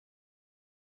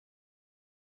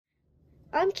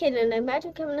I'm Kaden. I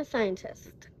imagine becoming a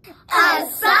scientist. A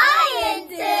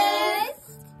scientist?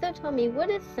 So tell me, what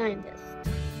is scientist?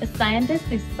 A scientist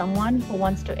is someone who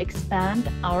wants to expand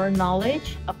our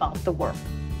knowledge about the world.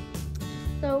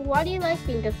 So why do you like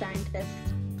being a scientist?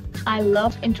 I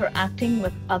love interacting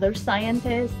with other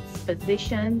scientists,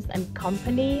 physicians, and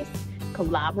companies,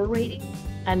 collaborating.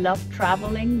 I love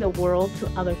traveling the world to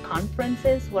other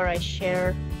conferences where I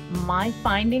share my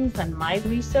findings and my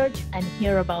research and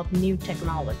hear about new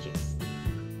technologies.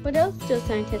 What else do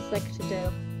scientists like to do?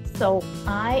 So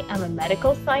I am a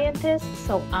medical scientist,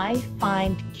 so I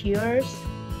find cures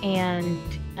and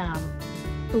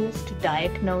tools to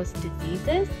diagnose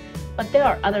diseases. But there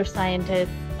are other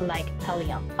scientists like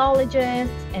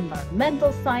paleontologists,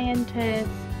 environmental scientists,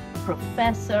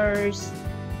 professors.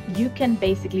 You can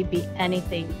basically be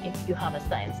anything if you have a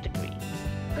science degree.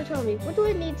 So tell me, what do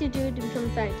I need to do to become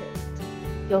a scientist?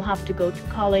 You'll have to go to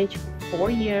college for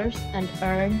 4 years and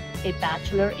earn a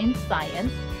bachelor in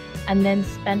science, and then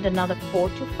spend another 4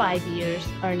 to 5 years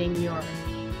earning your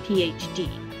PhD.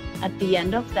 At the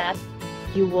end of that,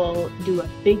 you will do a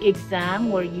big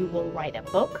exam where you will write a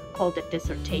book called a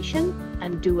dissertation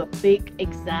and do a big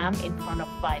exam in front of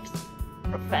 5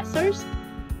 professors.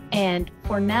 And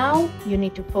for now, you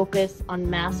need to focus on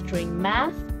mastering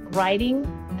math, writing,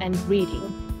 and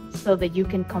reading so that you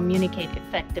can communicate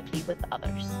effectively with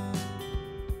others.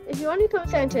 If you want to become a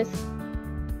scientist,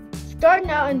 start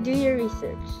now and do your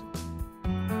research.